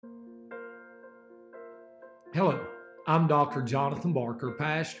Hello, I'm Dr. Jonathan Barker,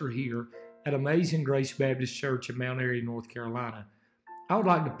 pastor here at Amazing Grace Baptist Church in Mount Airy, North Carolina. I would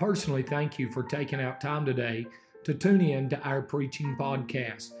like to personally thank you for taking out time today to tune in to our preaching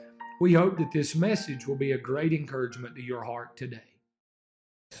podcast. We hope that this message will be a great encouragement to your heart today.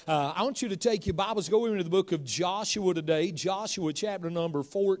 I want you to take your Bibles, go into the book of Joshua today, Joshua chapter number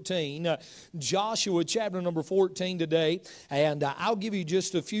 14. Joshua chapter number 14 today, and I'll give you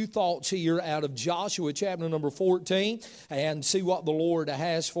just a few thoughts here out of Joshua chapter number 14 and see what the Lord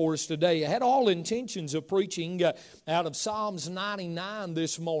has for us today. I had all intentions of preaching out of Psalms 99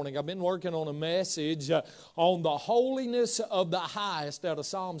 this morning. I've been working on a message on the holiness of the highest out of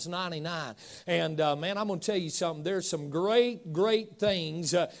Psalms 99. And man, I'm going to tell you something. There's some great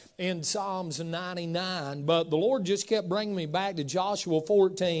things in Psalms 99, but the Lord just kept bringing me back to Joshua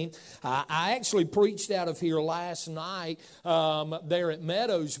 14. I actually preached out of here last night there at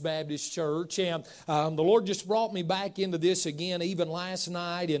Meadows Baptist Church, and the Lord just brought me back into this again even last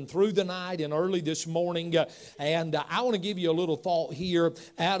night and through the night and early this morning, and I want to give you a little thought here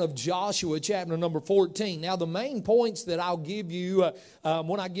out of Joshua chapter number 14. Now, the main points that I'll give you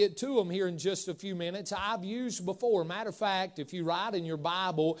when I get to them here in just a few minutes, I've used before. Matter of fact, if you write in your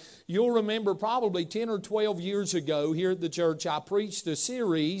Bible, you'll remember probably 10 or 12 years ago here at the church, I preached a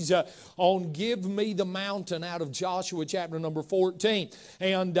series on Give Me the Mountain out of Joshua chapter number 14.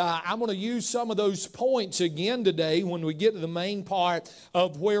 And I'm going to use some of those points again today when we get to the main part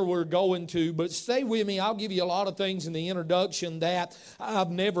of where we're going to. But stay with me. I'll give you a lot of things in the introduction that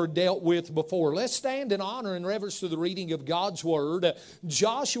I've never dealt with before. Let's stand in honor and reverence to the reading of God's Word.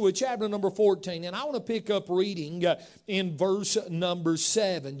 Joshua chapter number 14. And I want to pick up reading in verse number 7.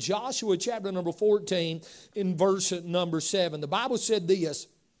 Joshua chapter number 14 in verse number 7. The Bible said this: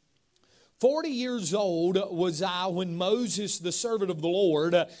 40 years old was I when Moses, the servant of the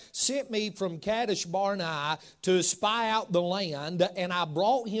Lord, sent me from Kadesh Barnea to spy out the land, and I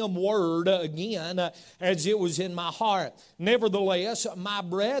brought him word again as it was in my heart. Nevertheless, my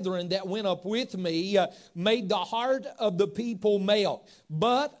brethren that went up with me made the heart of the people melt,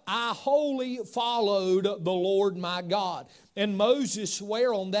 but I wholly followed the Lord my God. And Moses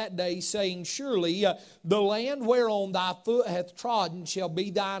sware on that day, saying, Surely the land whereon thy foot hath trodden shall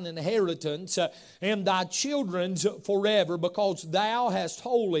be thine inheritance, and thy children's forever, because thou hast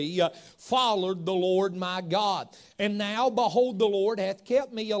wholly followed the Lord my God. And now, behold, the Lord hath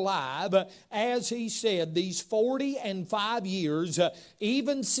kept me alive, as he said, these 45 years,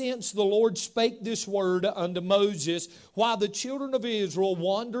 even since the Lord spake this word unto Moses, while the children of Israel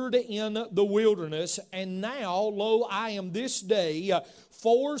wandered in the wilderness. And now, lo, I am this day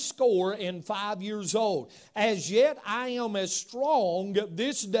 85 years old. As yet I am as strong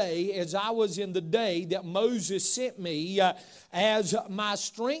this day as I was in the day that Moses sent me. As my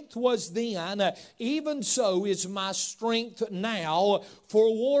strength was then, even so is my strength now,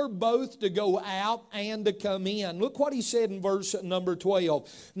 for war both to go out and to come in. Look what he said in verse number 12.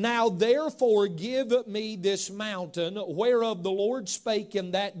 Now therefore give me this mountain, whereof the Lord spake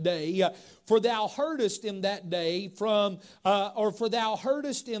in that day, for thou heardest in that day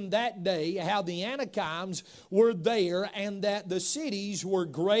how the Anakims were there, and that the cities were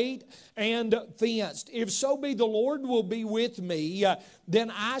great and fenced. If so be the Lord will be with me,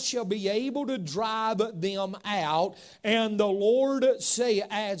 then I shall be able to drive them out. And the Lord say,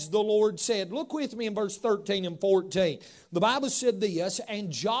 as the Lord said. Look with me in verse 13 and 14. The Bible said this: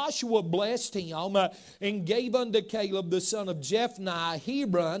 And Joshua blessed him, and gave unto Caleb the son of Jephunneh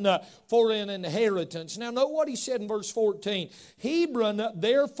Hebron for an inheritance. Now note what he said in verse 14. Hebron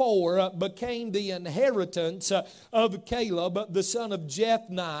therefore became the inheritance of Caleb the son of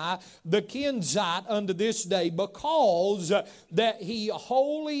Jephunneh the Kenizzite unto this day, because that he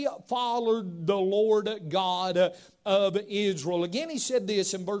wholly followed the Lord God of Israel. Again, he said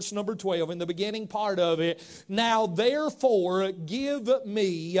this in verse number 12, in the beginning part of it. Now therefore give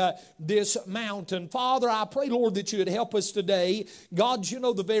me this mountain. Father, I pray, Lord, that you would help us today. God, you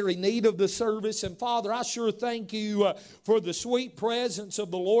know the very need of the service. And Father, I sure thank you for the sweet presence of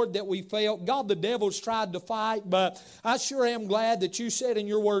the Lord that we felt. God, the devil's tried to fight, but I sure am glad that you said in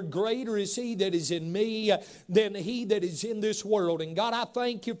your word, greater is he that is in me than he that is in this world. And God, I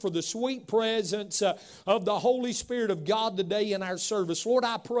thank you for the sweet presence of the Holy Spirit of God today in our service. Lord,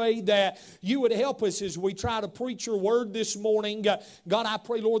 I pray that you would help us as we try to preach your word this morning. God, I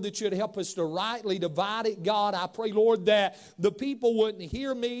pray, Lord, that you would help us to rightly divide it. God, I pray, Lord, that the people wouldn't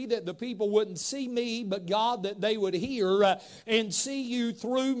hear me, that the people wouldn't see me, but God, that they would hear hear and see you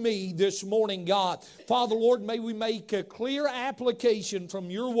through me this morning, God. Father, Lord, may we make a clear application from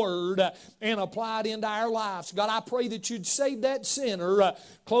your word and apply it into our lives. God, I pray that you'd save that sinner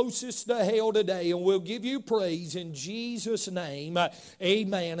closest to hell today, and we'll give you praise in Jesus' name.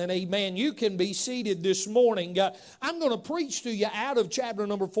 Amen and amen. You can be seated this morning. I'm going to preach to you out of chapter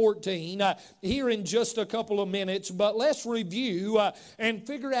number 14 here in just a couple of minutes, but let's review and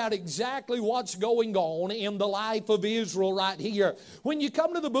figure out exactly what's going on in the life of Israel right here. When you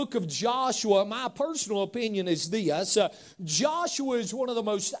come to the book of Joshua, my personal opinion is this. Joshua is one of the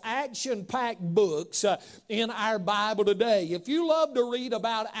most action-packed books in our Bible today. If you love to read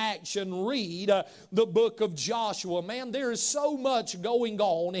about action, read the book of Joshua. Man, there is so much going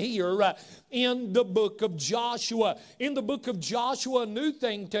on here in the book of Joshua. In the book of Joshua, a new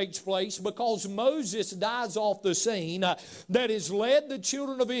thing takes place because Moses dies off the scene that has led the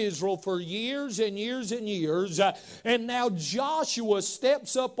children of Israel for years and years and years. And now Joshua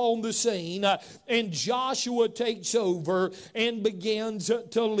steps up on the scene, and Joshua takes over and begins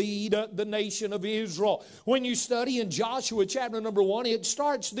to lead the nation of Israel. When you study in Joshua chapter number 1, it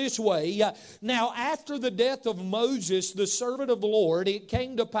starts this way. Now, after the death of Moses, the servant of the Lord, it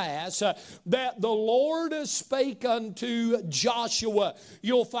came to pass that the Lord spake unto Joshua.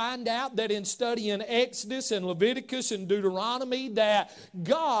 You'll find out that in studying Exodus and Leviticus and Deuteronomy that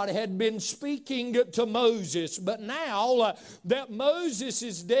God had been speaking to Moses. But now that Moses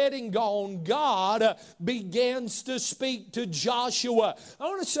is dead and gone, God begins to speak to Joshua. I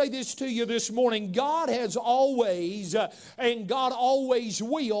want to say this to you this morning. God has always, and God always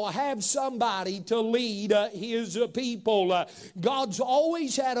will, have somebody to lead His people. God's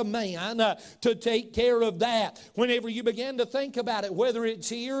always had a man to take care of that. Whenever you begin to think about it, whether it's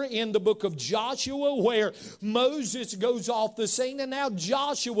here in the book of Joshua where Moses goes off the scene and now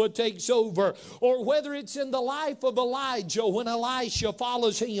Joshua takes over, or whether it's in the life of Elijah when Elisha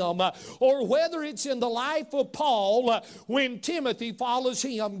follows him, or whether it's in the life of Paul when Timothy follows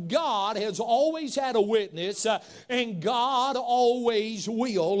him, God has always had a witness, and God always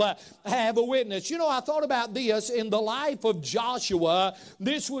will have a witness. You know, I thought about this in the life of Joshua.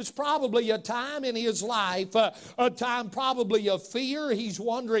 This was probably a time in his life, a time probably of fear. He's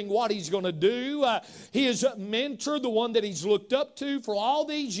wondering what he's going to do. His mentor, the one that he's looked up to for all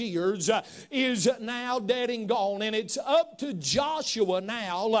these years, is now dead and gone. And it's up to Joshua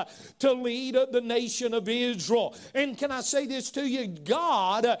now to lead the nation of Israel. And can I say this to you?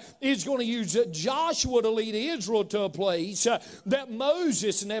 God is going to use Joshua to lead Israel to a place that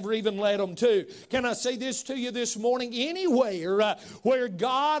Moses never even led them to. Can I say this to you this morning? Anywhere where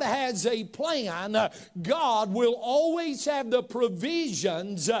God has a plan, God will always have the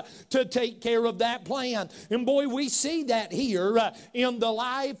provisions to take care of that plan. And boy, we see that here in the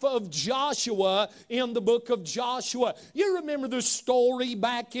life of Joshua in the book of Joshua. You remember the story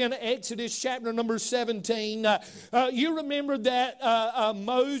back in Exodus chapter number 17. You remember that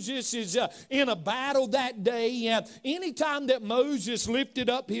Moses is in a battle that day. Anytime that Moses lifted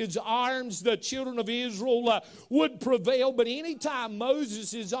up his arms, the children of Israel would prevail. But anytime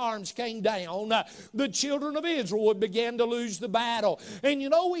Moses' arms came down, the children of Israel would begin to lose the battle. And you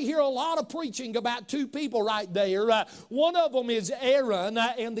know, we hear a lot of preaching about two people right there. One of them is Aaron,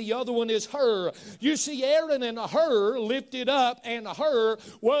 and the other one is Hur. You see, Aaron and Hur lifted up, and Hur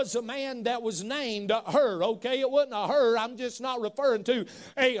was a man that was named Hur. Okay, it wasn't a Hur. I'm just not referring to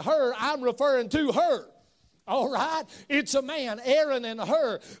a Hur. I'm referring to Hur. All right, it's a man. Aaron and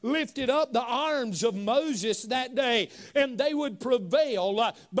Hur lifted up the arms of Moses that day, and they would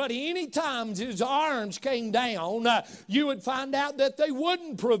prevail. But any times his arms came down, you would find out that they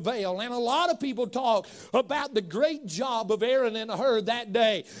wouldn't prevail. And a lot of people talk about the great job of Aaron and Hur that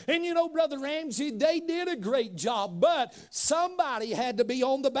day. And you know, Brother Ramsey, they did a great job, but somebody had to be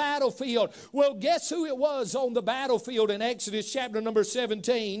on the battlefield. Well, guess who it was on the battlefield in Exodus chapter number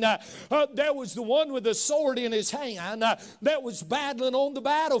 17? There was the one with the sword in his hand that was battling on the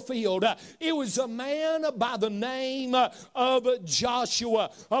battlefield. It was a man by the name of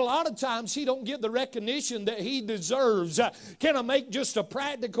Joshua. A lot of times he don't get the recognition that he deserves. Can I make just a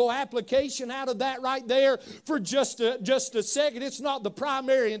practical application out of that right there for just a second? It's not the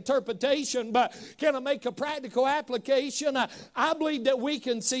primary interpretation, but can I make a practical application? I believe that we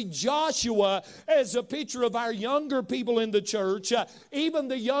can see Joshua as a picture of our younger people in the church, even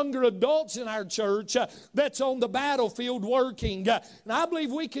the younger adults in our church, that's on the battlefield working. And I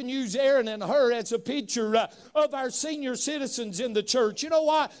believe we can use Aaron and her as a picture of our senior citizens in the church. You know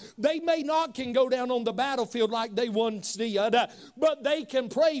what? They may not can go down on the battlefield like they once did, but they can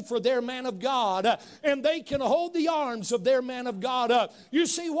pray for their man of God, and they can hold the arms of their man of God up. You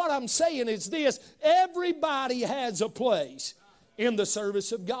see, what I'm saying is this: everybody has a place in the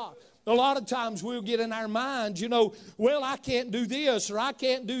service of God. A lot of times we'll get in our minds, well, I can't do this or I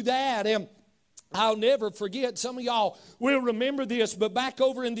can't do that. And I'll never forget, some of y'all will remember this, but back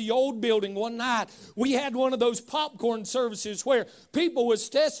over in the old building one night, we had one of those popcorn services where people was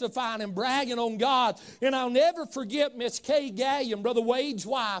testifying and bragging on God. And I'll never forget Miss Kay Gallion, Brother Wade's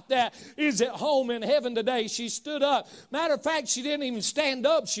wife, that is at home in heaven today. She stood up. Matter of fact, she didn't even stand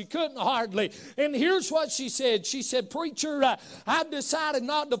up. She couldn't hardly. And here's what she said. She said, "Preacher, I've decided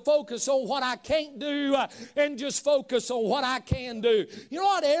not to focus on what I can't do and just focus on what I can do." You know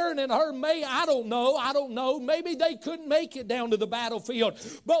what, Aaron and her I don't know. Maybe they couldn't make it down to the battlefield.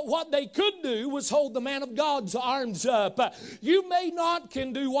 But what they could do was hold the man of God's arms up. You may not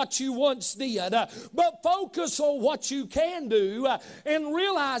can do what you once did, but focus on what you can do and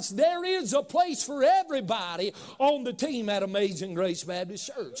realize there is a place for everybody on the team at Amazing Grace Baptist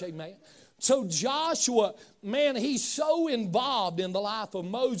Church. Amen. So Joshua, man, he's so involved in the life of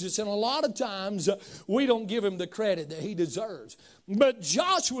Moses, and a lot of times we don't give him the credit that he deserves. But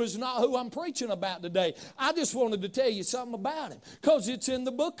Joshua is not who I'm preaching about today. I just wanted to tell you something about him because it's in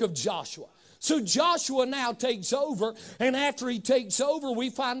the book of Joshua. So Joshua now takes over, and after he takes over, we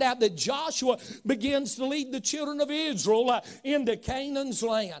find out that Joshua begins to lead the children of Israel into Canaan's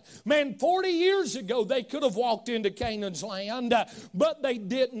land. Man, 40 years ago, they could have walked into Canaan's land, but they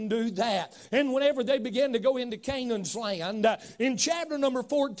didn't do that. And whenever they began to go into Canaan's land, in chapter number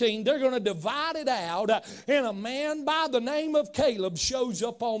 14, they're going to divide it out, and a man by the name of Caleb shows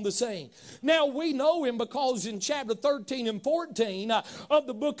up on the scene. Now, we know him because in chapter 13 and 14 of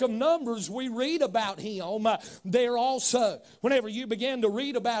the book of Numbers, we read about him there also. Whenever you begin to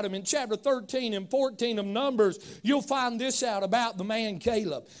read about him in chapter 13 and 14 of Numbers, you'll find this out about the man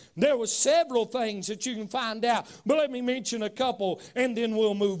Caleb. There were several things that you can find out, but let me mention a couple and then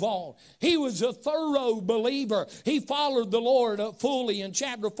we'll move on. He was a thorough believer. He followed the Lord fully in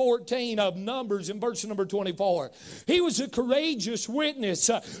chapter 14 of Numbers in verse number 24. He was a courageous witness,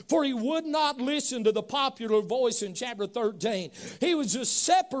 for he would not listen to the popular voice in chapter 13. He was a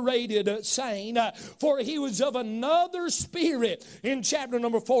separated saint, for he was of another spirit in chapter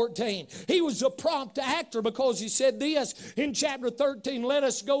number 14. He was a prompt actor because he said this in chapter 13, "Let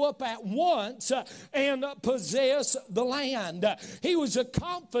us go up at once and possess the land." He was a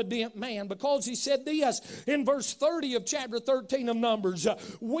confident man because he said this in verse 30 of chapter 13 of Numbers,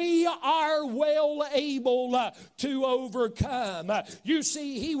 "We are well able to overcome." You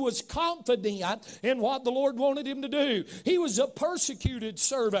see, he was confident in what the Lord wanted him to do. He was a persecuted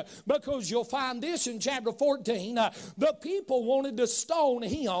servant because you'll find this in chapter 14. The people wanted to stone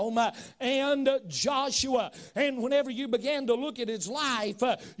him and Joshua. And whenever you began to look at his life,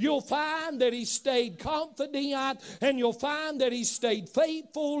 you'll find that he stayed confident, and you'll find that he stayed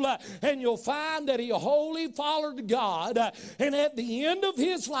faithful, and you'll find that he wholly followed God. And at the end of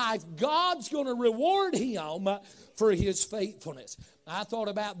his life, God's going to reward him for his faithfulness. I thought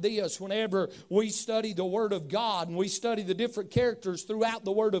about this whenever we study the Word of God and we study the different characters throughout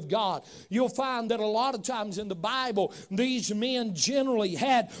the Word of God. You'll find that a lot of times in the Bible, these men generally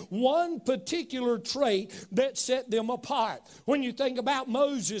had one particular trait that set them apart. When you think about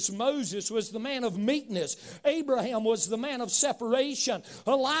Moses, Moses was the man of meekness. Abraham was the man of separation.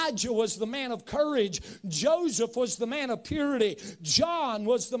 Elijah was the man of courage. Joseph was the man of purity. John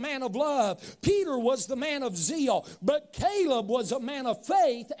was the man of love. Peter was the man of zeal. But Caleb was a man of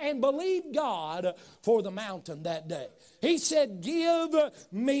faith and believed God for the mountain that day. He said, "Give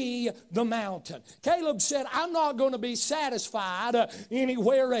me the mountain." Caleb said, "I'm not going to be satisfied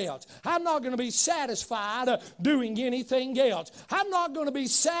anywhere else. I'm not going to be satisfied doing anything else. I'm not going to be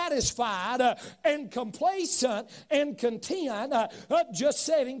satisfied and complacent and content just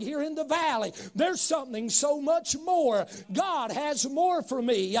sitting here in the valley. There's something so much more. God has more for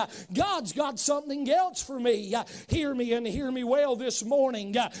me. God's got something else for me." Hear me and hear me well this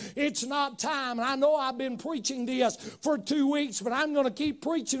morning. It's not time, and I know I've been preaching this for for 2 weeks, but I'm going to keep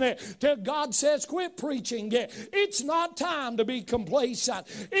preaching it till God says quit preaching it. It's not time to be complacent.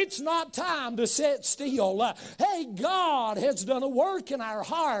 It's not time to sit still. Hey, God has done a work in our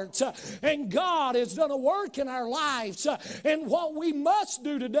hearts, and God has done a work in our lives. And what we must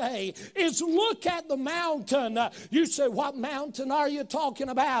do today is look at the mountain. You say, what mountain are you talking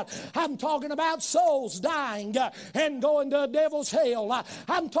about? I'm talking about souls dying and going to a devil's hell.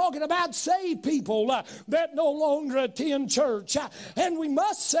 I'm talking about saved people that no longer attend church. And we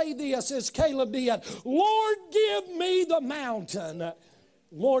must say this as Caleb did, Lord, give me the mountain.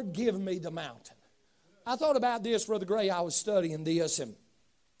 Lord, give me the mountain. I thought about this, Brother Gray. I was studying this, and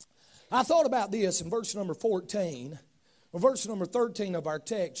I thought about this in verse number 14, or verse number 13 of our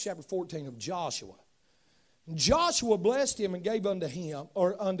text, chapter 14 of Joshua. Joshua blessed him and gave unto him,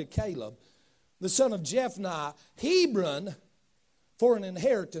 or unto Caleb, the son of Jephunneh, Hebron for an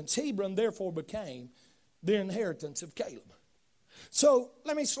inheritance. Hebron therefore became the inheritance of Caleb. So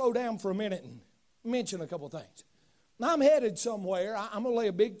let me slow down for a minute and mention a couple of things. Now, I'm headed somewhere. I'm going to lay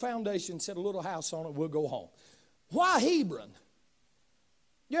a big foundation, set a little house on it, we'll go home. Why Hebron?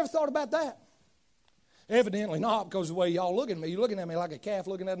 You ever thought about that? Evidently not, because the way y'all look at me, you're looking at me like a calf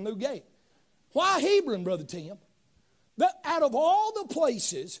looking at a new gate. Why Hebron, Brother Tim? That out of all the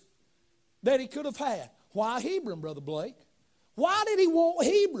places that he could have had, why Hebron, Brother Blake? Why did he want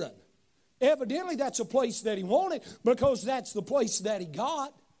Hebron? Evidently that's a place that he wanted, because that's the place that he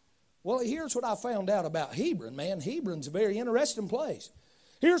got. Well, here's what I found out about Hebron, man. Hebron's a very interesting place.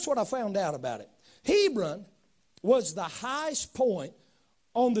 Here's what I found out about it. Hebron was the highest point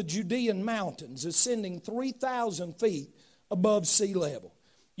on the Judean mountains, ascending 3,000 feet above sea level.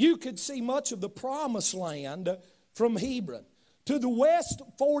 You could see much of the promised land from Hebron. To the west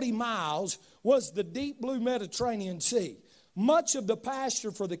 40 miles was the deep blue Mediterranean Sea. Much of the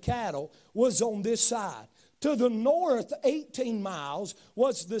pasture for the cattle was on this side. To the north, 18 miles,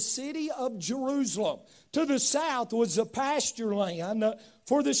 was the city of Jerusalem. To the south was the pasture land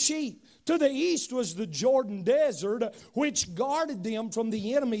for the sheep. To the east was the Jordan Desert, which guarded them from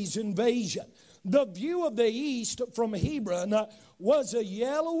the enemy's invasion. The view of the east from Hebron was a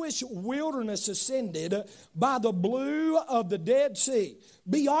yellowish wilderness ascended by the blue of the Dead Sea.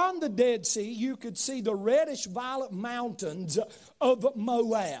 Beyond the Dead Sea, you could see the reddish-violet mountains of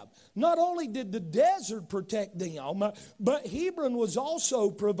Moab. Not only did the desert protect them, but Hebron was also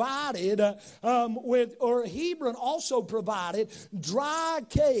provided Hebron also provided dry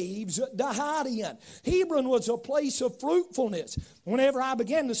caves to hide in. Hebron was a place of fruitfulness. Whenever I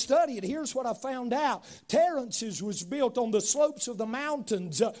began to study it, here's what I found out. Terraces was built on the slopes of the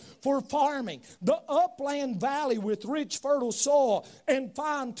mountains for farming. The upland valley with rich fertile soil and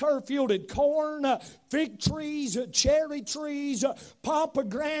fine turf yielded corn, fig trees, cherry trees,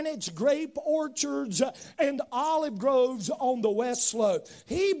 pomegranates, grape orchards, and olive groves on the west slope.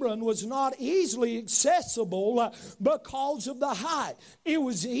 Hebron was not easily accessible because of the height. It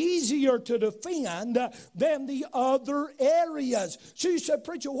was easier to defend than the other areas. So you said,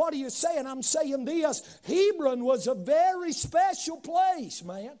 preacher, what are you saying? I'm saying this. Hebron was a very special place,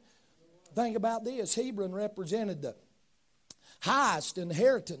 man. Think about this. Hebron represented the highest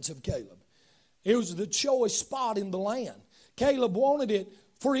inheritance of Caleb. It was the choice spot in the land. Caleb wanted it,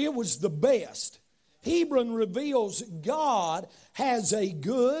 for it was the best. Hebron reveals God has a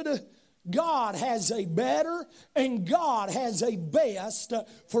good, God has a better, and God has a best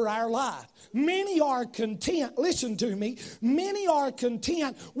for our life. Many are content, listen to me, many are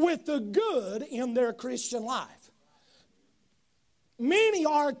content with the good in their Christian life. Many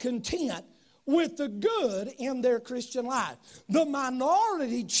are content with the good in their Christian life. The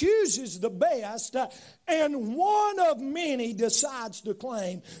minority chooses the best, and one of many decides to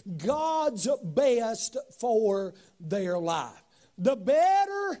claim God's best for their life. The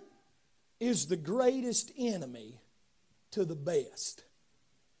better is the greatest enemy to the best.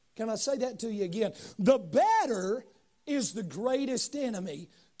 Can I say that to you again? The better is the greatest enemy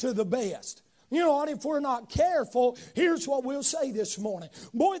to the best. You know what, if we're not careful, here's what we'll say this morning.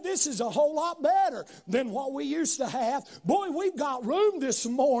 Boy, this is a whole lot better than what we used to have. Boy, we've got room this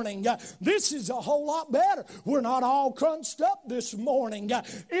morning. This is a whole lot better. We're not all crunched up this morning.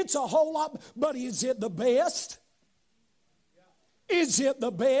 It's a whole lot, but is it the best? Is it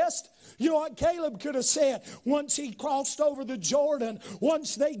the best? You know what Caleb could have said once he crossed over the Jordan,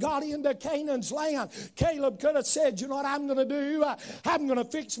 once they got into Canaan's land? Caleb could have said, you know what I'm going to do? I'm going to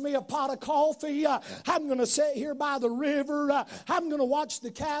fix me a pot of coffee. I'm going to sit here by the river. I'm going to watch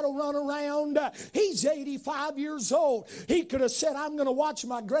the cattle run around. He's 85 years old. He could have said, I'm going to watch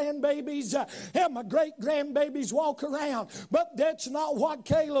my grandbabies and my great-grandbabies walk around. But that's not what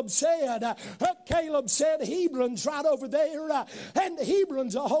Caleb said. Caleb said, Hebron's right over there, and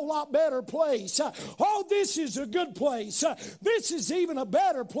Hebron's a whole lot better place. Oh, this is a good place. This is even a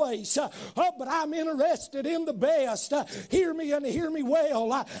better place. But I'm interested in the best. Hear me and hear me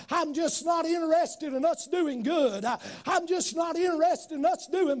well. I'm just not interested in us doing good. I'm just not interested in us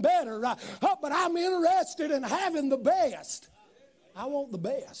doing better. But I'm interested in having the best. I want the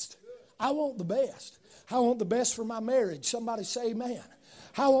best. I want the best. I want the best for my marriage. Somebody say amen.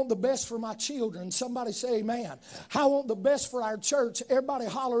 I want the best for my children. Somebody say amen. I want the best for our church. Everybody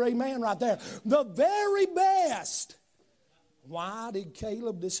holler amen right there. The very best. Why did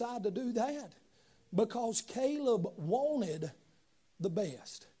Caleb decide to do that? Because Caleb wanted the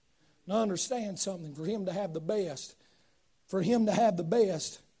best. Now understand something. For him to have the best,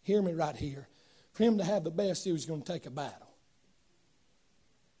 hear me right here. For him to have the best, he was going to take a battle.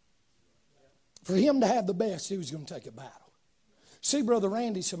 For him to have the best, he was going to take a battle. See, Brother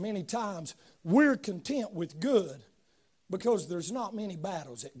Randy, so many times we're content with good because there's not many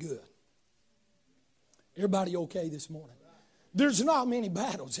battles at good. Everybody okay this morning? There's not many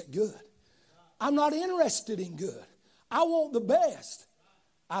battles at good. I'm not interested in good. I want the best.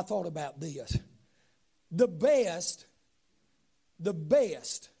 I thought about this. The best.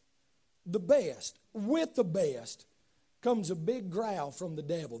 With the best comes a big growl from the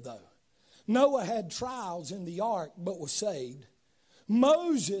devil, though. Noah had trials in the ark, but was saved.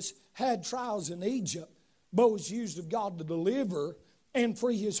 Moses had trials in Egypt, but was used of God to deliver and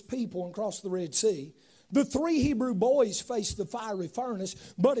free his people and cross the Red Sea. The 3 Hebrew boys faced the fiery furnace,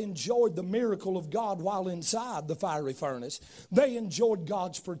 but enjoyed the miracle of God while inside the fiery furnace. They enjoyed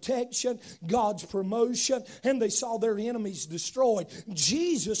God's protection, God's promotion, and they saw their enemies destroyed.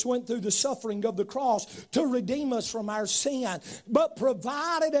 Jesus went through the suffering of the cross to redeem us from our sin, but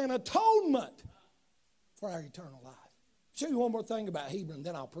provided an atonement for our eternal life. I'll show you one more thing about Hebron,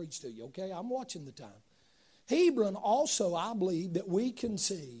 then I'll preach to you, okay? I'm watching the time. Hebron also, I believe, that we can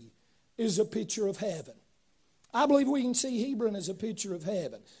see is a picture of heaven. I believe we can see Hebron as a picture of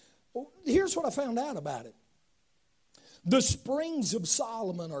heaven. Well, here's what I found out about it. The springs of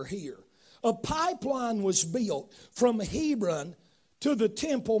Solomon are here. A pipeline was built from Hebron to the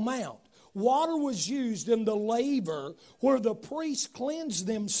Temple Mount. Water was used in the laver where the priests cleansed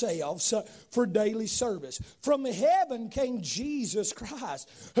themselves for daily service. From heaven came Jesus Christ,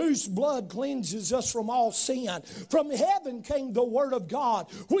 whose blood cleanses us from all sin. From heaven came the Word of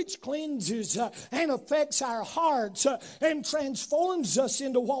God, which cleanses and affects our hearts and transforms us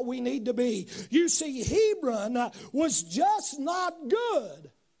into what we need to be. You see, Hebron was just not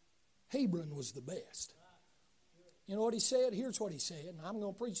good. Hebron was the best. You know what he said? Here's what he said. And I'm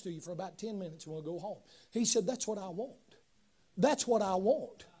going to preach to you for about 10 minutes and we'll go home. He said, that's what I want. That's what I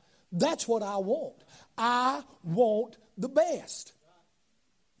want. That's what I want. I want the best.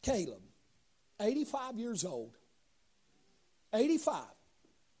 Caleb, 85 years old. 85.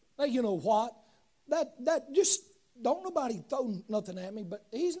 Now, you know what? That just, don't nobody throw nothing at me, but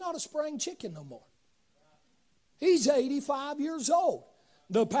he's not a spring chicken no more. He's 85 years old.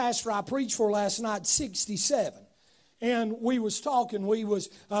 The pastor I preached for last night, 67. And we was talking,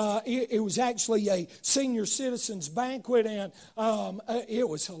 it was actually a senior citizens banquet, and it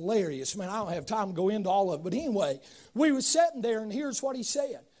was hilarious. Man, I don't have time to go into all of it. But anyway, we was sitting there, and here's what he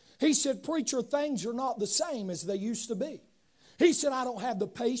said. He said, preacher, things are not the same as they used to be. He said, I don't have the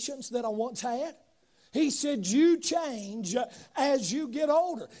patience that I once had. He said, you change as you get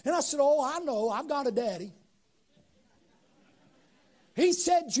older. And I said, oh, I know, I've got a daddy. He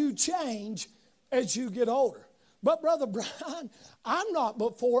said, you change as you get older. But Brother Brian, I'm not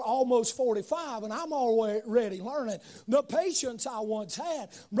but almost 45, and I'm already learning the patience I once had.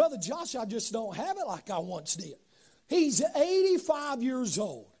 Brother Josh, I just don't have it like I once did. He's 85 years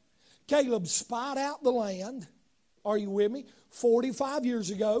old. Caleb spied out the land. Are you with me? 45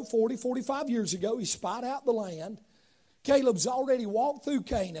 years ago, he spied out the land. Caleb's already walked through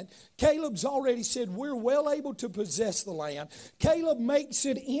Canaan. Caleb's already said, we're well able to possess the land. Caleb makes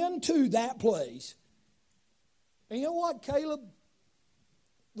it into that place. And you know what, Caleb?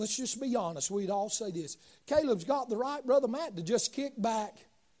 Let's just be honest. We'd all say this. Caleb's got the right, Brother Matt, to just kick back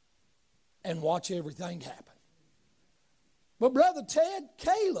and watch everything happen. But Brother Ted,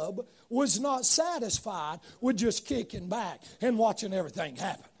 Caleb was not satisfied with just kicking back and watching everything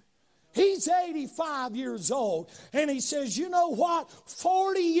happen. He's 85 years old, and he says, you know what?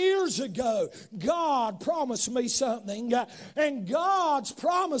 40 years ago, God promised me something, and God's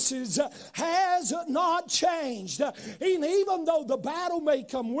promises has not changed. And even though the battle may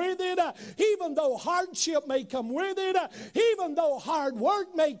come with it, even though hardship may come with it, even though hard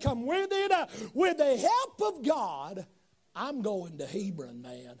work may come with it, with the help of God, I'm going to Hebron,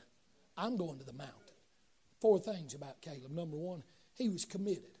 man. I'm going to the mountain. 4 things about Caleb. Number 1, he was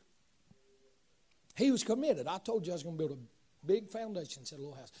committed. He was committed. I told you I was going to build a big foundation instead of a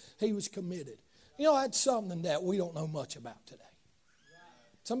little house. He was committed. You know, that's something that we don't know much about today.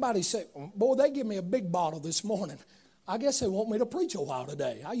 Somebody said, boy, they give me a big bottle this morning. I guess they want me to preach a while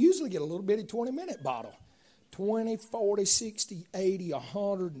today. I usually get a little bitty 20-minute bottle. 20, 40, 60, 80,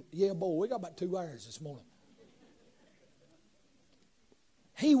 100. Yeah, boy, we got about 2 hours this morning.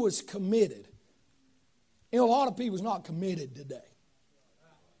 He was committed. You know, a lot of people's not committed today.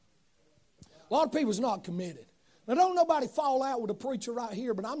 A lot of people's not committed. Now, don't nobody fall out with a preacher right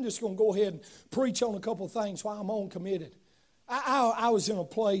here, but I'm just going to go ahead and preach on a couple of things while I'm on committed. I was in a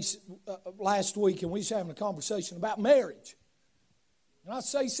place last week, and we was having a conversation about marriage. And I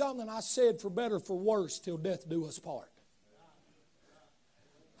say something, I said, for better or for worse, till death do us part.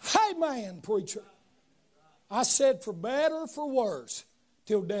 Hey, man, preacher. I said, for better or for worse,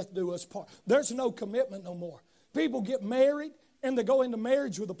 till death do us part. There's no commitment no more. People get married, and they go into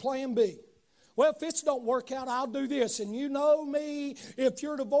marriage with a plan B. Well, if this don't work out, I'll do this. And you know me, if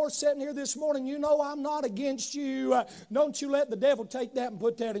you're divorced sitting here this morning, you know I'm not against you. Don't you let the devil take that and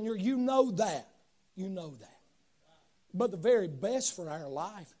put that in your, you know that. You know that. But the very best for our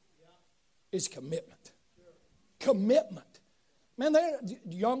life is commitment. Commitment. Man, they're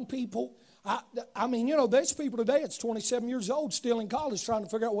young people. I mean, you know, there's people today that's 27 years old still in college trying to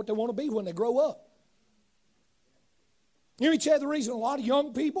figure out what they want to be when they grow up. You know, tell you the reason a lot of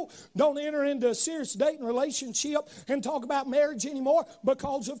young people don't enter into a serious dating relationship and talk about marriage anymore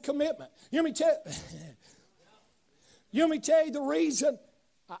because of commitment. You want me tell you the reason.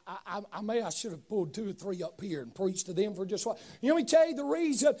 I should have pulled 2 or 3 up here and preached to them for just what. You want me tell you the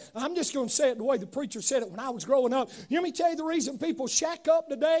reason. I'm just going to say it the way the preacher said it when I was growing up. You want me tell you the reason people shack up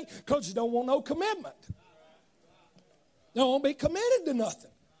today? Because they don't want no commitment. They don't want to be committed to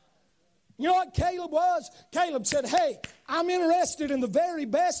nothing. You know what Caleb was? Caleb said, hey, I'm interested in the very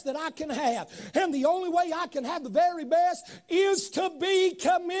best that I can have. And the only way I can have the very best is to be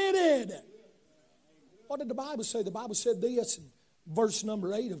committed. What did the Bible say? The Bible said this in verse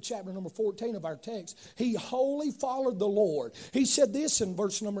number 8 of chapter number 14 of our text. He wholly followed the Lord. He said this in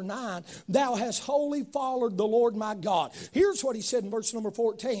verse number 9. Thou hast wholly followed the Lord my God. Here's what he said in verse number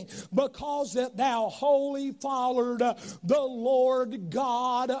 14. Because that thou wholly followed the Lord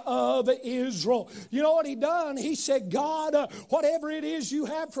God of Israel. You know what he done? He said, God, whatever it is you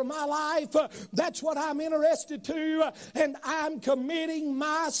have for my life, that's what I'm interested to. And I'm committing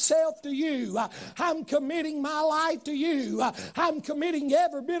myself to you. I'm committing my life to you. I'm committing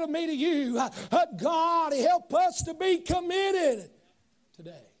every bit of me to you. God, help us to be committed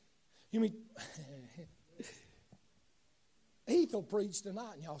today. You mean, Heath will preach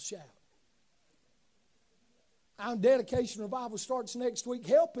tonight and y'all shout. Our dedication revival starts next week.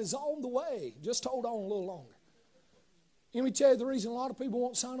 Help is on the way. Just hold on a little longer. Let me tell you the reason a lot of people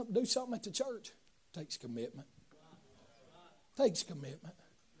won't sign up to do something at the church. It takes commitment. It takes commitment.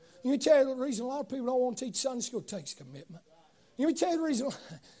 Let me tell you the reason a lot of people don't want to teach Sunday school. It takes commitment. Let me tell you the reason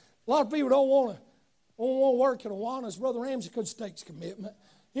a lot of people don't want to work in Awanas, Brother Ramsey, because it takes commitment.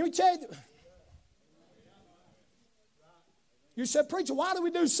 Let me tell you, you said, preacher, why do we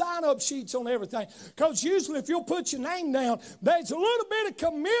do sign-up sheets on everything? Because usually if you'll put your name down, there's a little bit of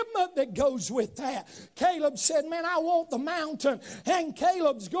commitment that goes with that. Caleb said, man, I want the mountain. And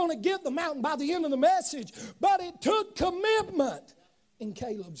Caleb's going to get the mountain by the end of the message. But it took commitment in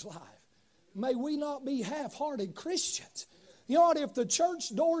Caleb's life. May we not be half-hearted Christians. You know what, if the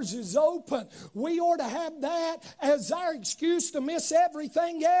church doors is open, we ought to have that as our excuse to miss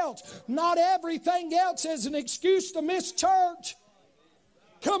everything else. Not everything else as an excuse to miss church.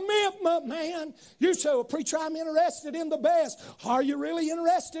 Commitment, man. You say, well, preacher, I'm interested in the best. Are you really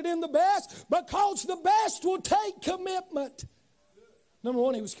interested in the best? Because the best will take commitment. Number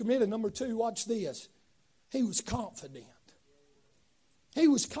 1, he was committed. Number 2, watch this. He was confident. He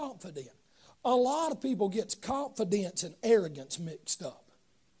was confident. A lot of people get confidence and arrogance mixed up.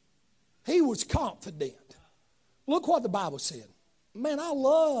 He was confident. Look what the Bible said. Man, I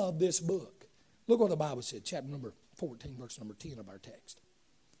love this book. Look what the Bible said, chapter number 14, verse number 10 of our text.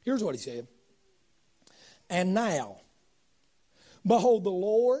 Here's what he said. And now, behold, the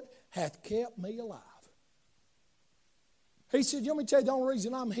Lord hath kept me alive. He said, let me tell you the only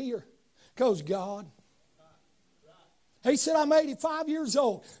reason I'm here. Because God. He said, I'm 85 years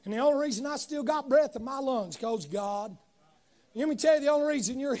old, and the only reason I still got breath in my lungs, because God. Let me tell you the only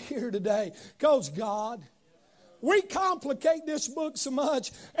reason you're here today, because God. We complicate this book so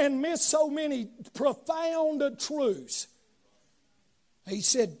much and miss so many profound truths. He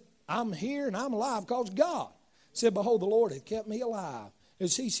said, I'm here and I'm alive because God. He said, behold, the Lord hath kept me alive.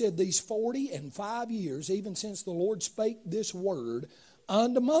 As he said, these 45 years, even since the Lord spake this word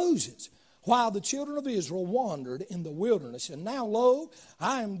unto Moses, while the children of Israel wandered in the wilderness. And now, lo,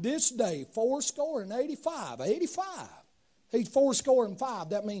 I am this day 85. 85. He's 85.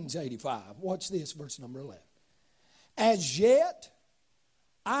 That means 85. Watch this, verse number 11. As yet,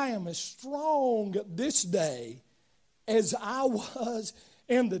 I am as strong this day as I was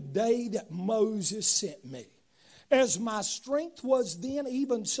in the day that Moses sent me. As my strength was then,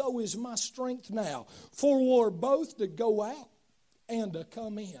 even so is my strength now. For we're both to go out and to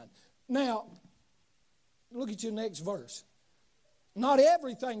come in. Now, look at your next verse. Not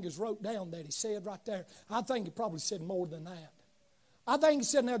everything is wrote down that he said right there. I think he probably said more than that. I think he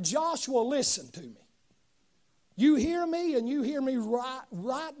said, now Joshua, listen to me. You hear me and you hear me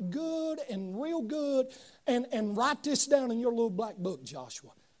right good and real good. And write this down in your little black book,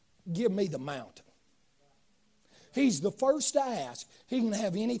 Joshua. Give me the mountain. He's the first to ask. He can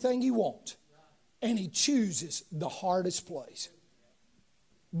have anything he wants. And he chooses the hardest place,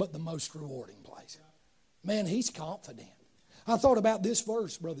 but the most rewarding place. Man, he's confident. I thought about this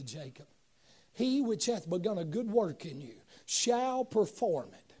verse, Brother Jacob. He which hath begun a good work in you shall perform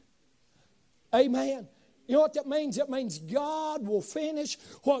it. Amen. You know what that means? That means God will finish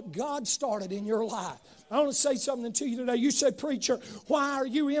what God started in your life. I want to say something to you today. You say, preacher, why are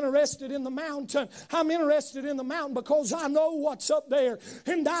you interested in the mountain? I'm interested in the mountain because I know what's up there.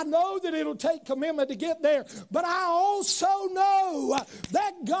 And I know that it'll take commitment to get there. But I also know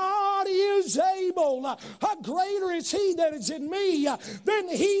that God is able. Greater is He that is in me than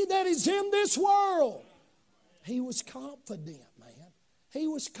he that is in this world. He was confident, man. He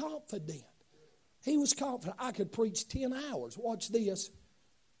was confident. He was confident. I could preach 10 hours. Watch this.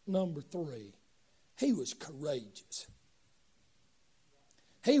 Number 3. He was courageous.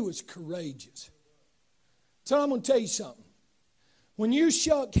 He was courageous. So I'm going to tell you something. When you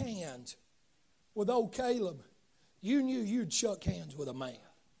shook hands with old Caleb, you knew you'd shook hands with a man.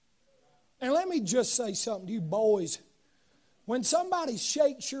 And let me just say something to you boys. When somebody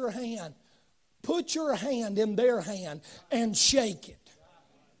shakes your hand, put your hand in their hand and shake it.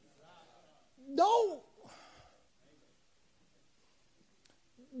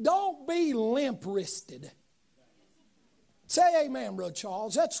 Don't be limp-wristed. Say amen, Brother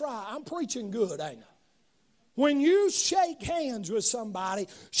Charles. That's right. I'm preaching good, ain't I? When you shake hands with somebody,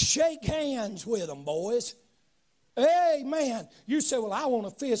 shake hands with them, boys. Amen. You say, well, I want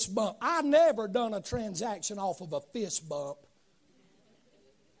a fist bump. I never done a transaction off of a fist bump.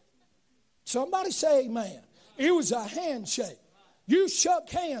 Somebody say amen. It was a handshake. You shook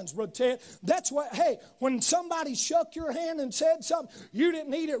hands, Brother Ted. That's what, hey, when somebody shook your hand and said something, you didn't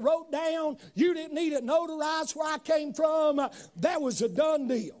need it wrote down. You didn't need it notarized where I came from. That was a done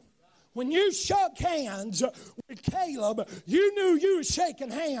deal. When you shook hands with Caleb, you knew you were shaking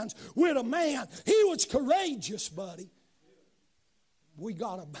hands with a man. He was courageous, buddy. We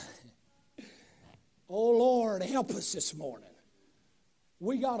got a, oh Lord, help us this morning.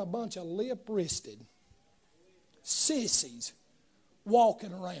 We got a bunch of lip-wristed sissies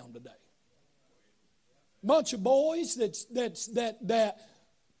walking around today. Bunch of boys that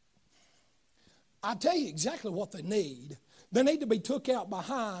I tell you exactly what they need. They need to be took out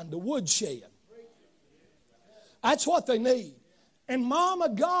behind the woodshed. That's what they need. And Mama,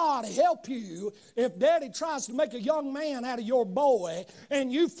 God help you if Daddy tries to make a young man out of your boy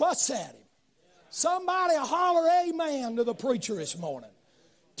and you fuss at him. Somebody holler amen to the preacher this morning.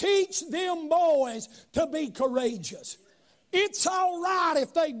 Teach them boys to be courageous. It's all right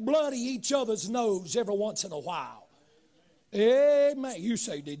if they bloody each other's nose every once in a while. Amen. You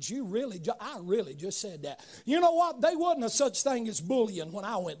say, did you really? I really just said that. You know what? They wasn't a such thing as bullying when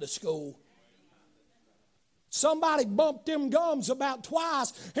I went to school. Somebody bumped them gums about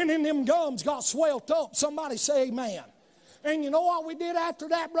twice, and then them gums got swelled up. Somebody say amen. And you know what we did after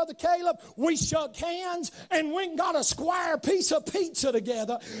that, Brother Caleb? We shook hands and went and got a square piece of pizza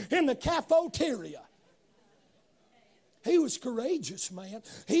together in the cafeteria. He was courageous, man.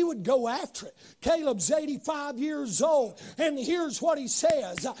 He would go after it. Caleb's 85 years old, and here's what he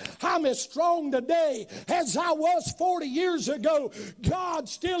says. I'm as strong today as I was 40 years ago. God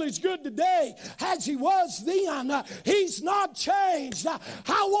still is good today as he was then. He's not changed. I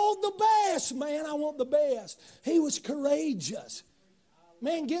want the best, man. I want the best. He was courageous.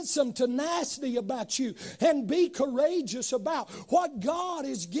 Man, get some tenacity about you and be courageous about what God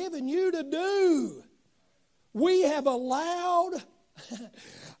has given you to do. We have allowed,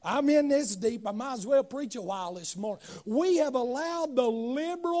 I'm in this deep, I might as well preach a while this morning. We have allowed the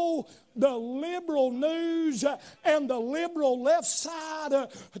liberal news and the liberal left side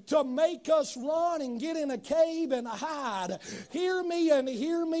to make us run and get in a cave and hide. Hear me and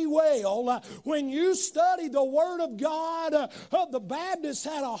hear me well. When you study the Word of God, the Baptists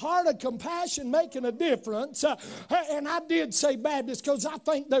had a heart of compassion making a difference. And I did say Baptist because I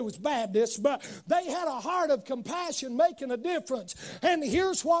think they was Baptists, but they had a heart of compassion making a difference. And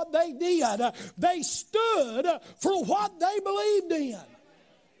here's what they did. They stood for what they believed in.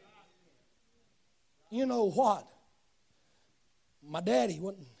 You know what? My daddy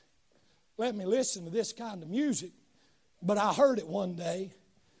wouldn't let me listen to this kind of music, but I heard it one day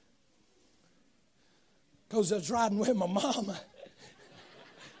because I was riding with my mama.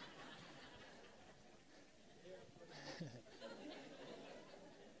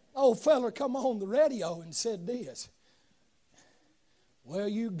 Old fella come on the radio and said this. Well,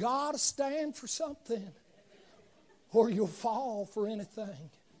 you got to stand for something or you'll fall for anything.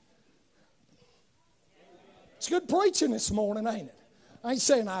 It's good preaching this morning, ain't it? I ain't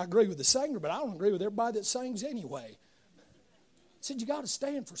saying I agree with the singer, but I don't agree with everybody that sings anyway. He said, you got to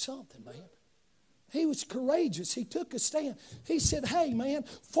stand for something, man. He was courageous. He took a stand. He said, hey, man,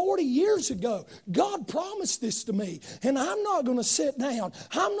 40 years ago, God promised this to me, and I'm not going to sit down.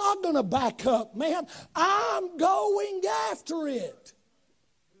 I'm not going to back up, man. I'm going after it.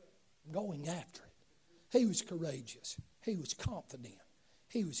 Going after it. He was courageous. He was confident.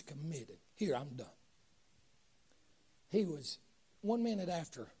 He was committed. Here, I'm done. He was 1 minute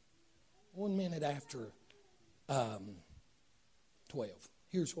after 12.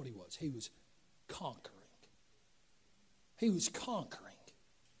 Here's what he was. He was conquering. He was conquering.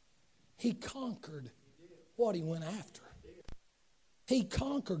 He conquered what he went after. He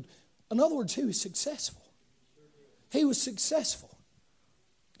conquered. In other words, he was successful. He was successful.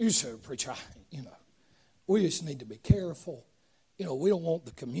 You say, preacher, we just need to be careful. We don't want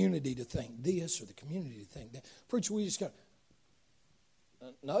the community to think this or the community to think that. Preacher, we just got,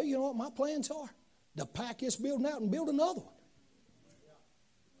 no, you know what my plans are? To pack this building out and build another one.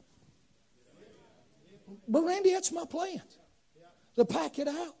 But Randy, that's my plans. To pack it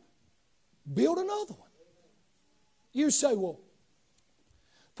out, build another one. You say, well,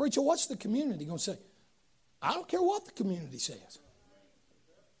 preacher, what's the community going to say? I don't care what the community says.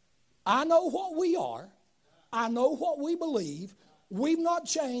 I know what we are. I know what we believe. We've not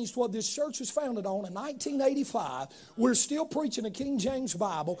changed what this church was founded on in 1985. We're still preaching a King James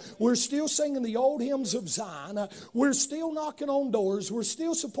Bible. We're still singing the old hymns of Zion. We're still knocking on doors. We're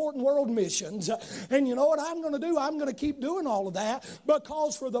still supporting world missions. And you know what I'm going to do? I'm going to keep doing all of that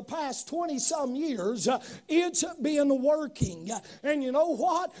because for the past 20-some years, it's been working. And you know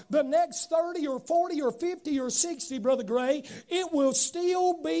what? The next 30 or 40 or 50 or 60, Brother Gray, it will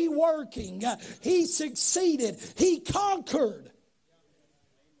still be working. He succeeded. He conquered.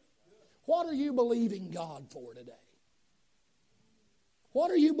 What are you believing God for today?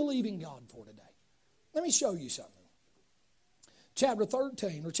 What are you believing God for today? Let me show you something. Chapter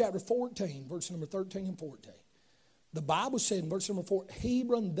 13 or chapter 14, verse number 13 and 14. The Bible said in verse number 4,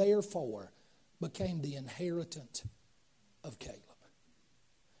 Hebron therefore became the inheritance of Caleb.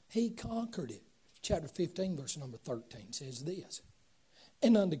 He conquered it. Chapter 15, verse number 13 says this.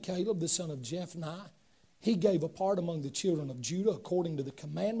 And unto Caleb, the son of Jephunneh, he gave a part among the children of Judah according to the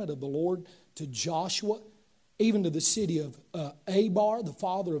commandment of the Lord to Joshua, even to the city of Abar, the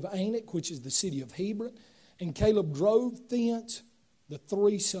father of Anak, which is the city of Hebron. And Caleb drove thence the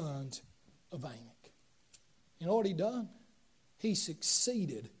 3 sons of Anak. You know what he done? He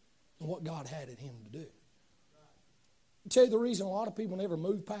succeeded in what God had in him to do. I'll tell you the reason a lot of people never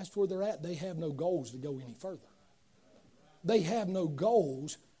move past where they're at, they have no goals to go any further. They have no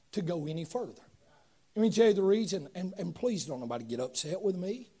goals to go any further. Let me tell you the reason, and please don't nobody get upset with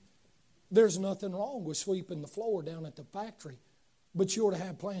me. There's nothing wrong with sweeping the floor down at the factory, but you ought to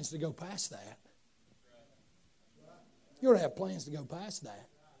have plans to go past that. You ought to have plans to go past that.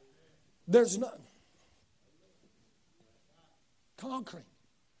 There's nothing. Conquering,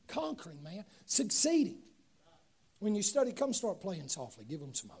 man. Succeeding. When you study, come start playing softly. Give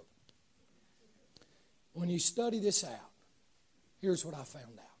them some hope. When you study this out, here's what I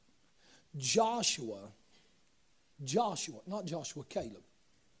found out.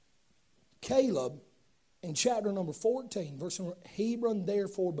 Caleb, in chapter number 14, verse number, Hebron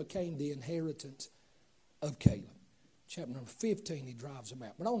therefore became the inheritance of Caleb. Chapter number 15, he drives them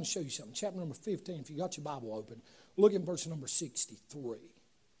out. But I want to show you something. Chapter number 15, if you got your Bible open, look at verse number 63.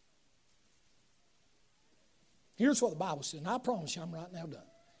 Here's what the Bible said, and I promise you I'm right now done.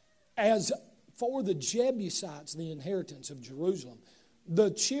 As for the Jebusites, the inheritance of Jerusalem,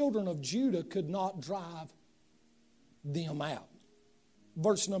 the children of Judah could not drive them out.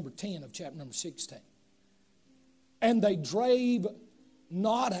 Verse number 10 of chapter number 16. And they drave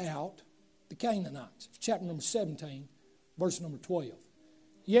not out the Canaanites. Chapter number 17, verse number 12.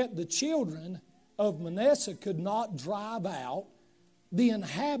 Yet the children of Manasseh could not drive out the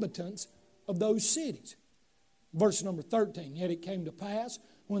inhabitants of those cities. Verse number 13. Yet it came to pass,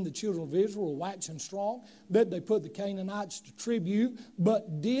 when the children of Israel were waxing strong, that they put the Canaanites to tribute,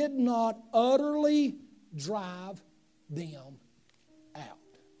 but did not utterly drive them out.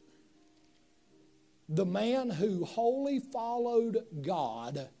 The man who wholly followed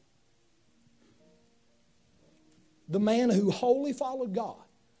God,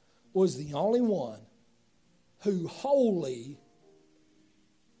 was the only one who wholly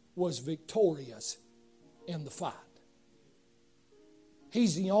was victorious in the fight.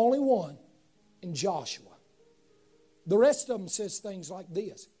 He's the only one in Joshua. The rest of them says things like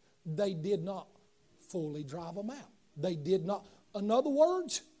this. They did not fully drive them out. They did not. In other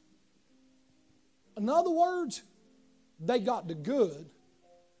words, they got the good.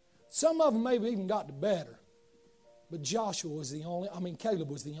 Some of them maybe even got the better. But Caleb was the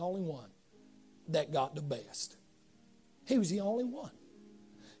only one that got the best. He was the only one.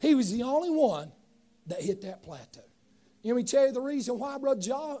 He was the only one that hit that plateau. Let me tell you the reason why, Brother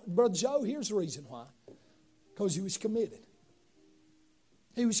Joe. Here's the reason why. Because he was committed.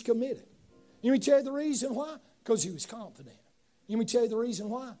 He was committed. Let me tell you the reason why. Because he was confident. Let me tell you the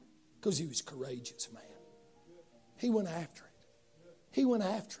reason why. Because he was courageous, man. He went after it. He went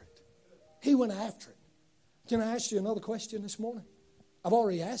after it. He went after it. Can I ask you another question this morning? I've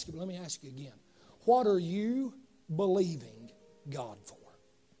already asked you, but let me ask you again. What are you believing God for?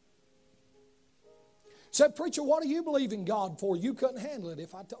 Said, preacher, what are you believing God for? You couldn't handle it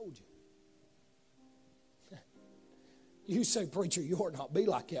if I told you. You say, preacher, you ought not be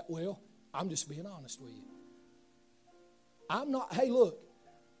like that. Well, I'm just being honest with you. Hey, look,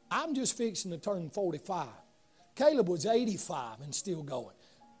 I'm just fixing to turn 45. Caleb was 85 and still going.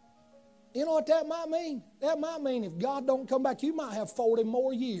 You know what that might mean? That might mean if God don't come back, you might have 40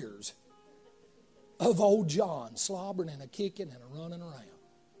 more years of old John slobbering and a kicking and a running around.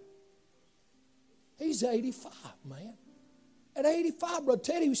 He's 85, man. At 85, Brother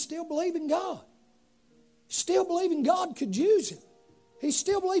Teddy was still believing God. Still believing God could use him. He's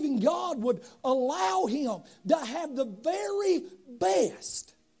still believing God would allow him to have the very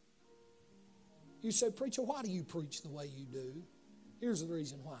best. You say, preacher, why do you preach the way you do? Here's the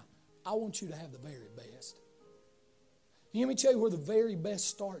reason why. I want you to have the very best. Let me tell you where the very best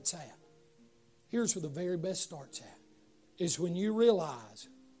starts at. Here's where the very best starts at. Is when you realize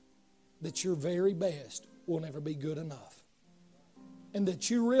that your very best will never be good enough. And that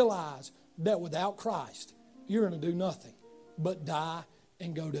you realize that without Christ, you're going to do nothing but die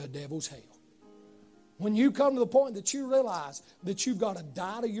and go to a devil's hell. When you come to the point that you realize that you've got to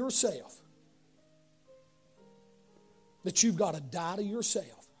die to yourself,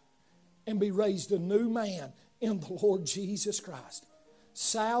 and be raised a new man in the Lord Jesus Christ.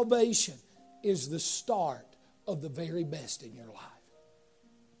 Salvation is the start of the very best in your life.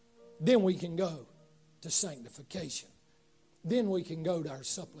 Then we can go to sanctification. Then we can go to our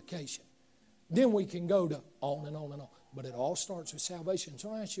supplication. Then we can go to on and on and on. But it all starts with salvation.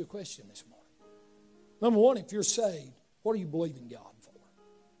 So I ask you a question this morning. Number one, if you're saved, what are you believing God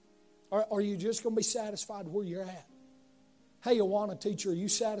for? Are you just going to be satisfied where you're at? Hey, Awana teacher, are you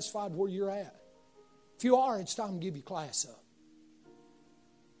satisfied where you're at? If you are, it's time to give your class up.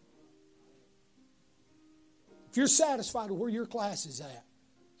 If you're satisfied with where your class is at,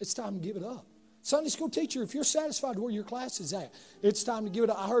 it's time to give it up. Sunday school teacher, if you're satisfied where your class is at, it's time to give it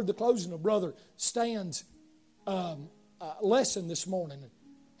up. I heard the closing of Brother Stan's lesson this morning.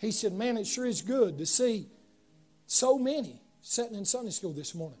 He said, man, it sure is good to see so many sitting in Sunday school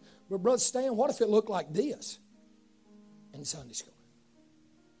this morning. But Brother Stan, what if it looked like this in Sunday school?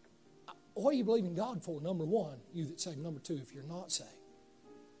 What are you believing God for? Number one, you that saved. Number two, if you're not saved,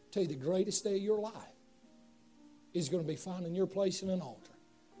 I'll tell you the greatest day of your life is going to be finding your place in an altar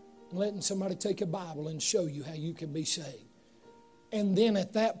and letting somebody take a Bible and show you how you can be saved. And then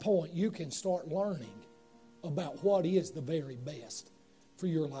at that point, you can start learning about what is the very best for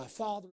your life. Father,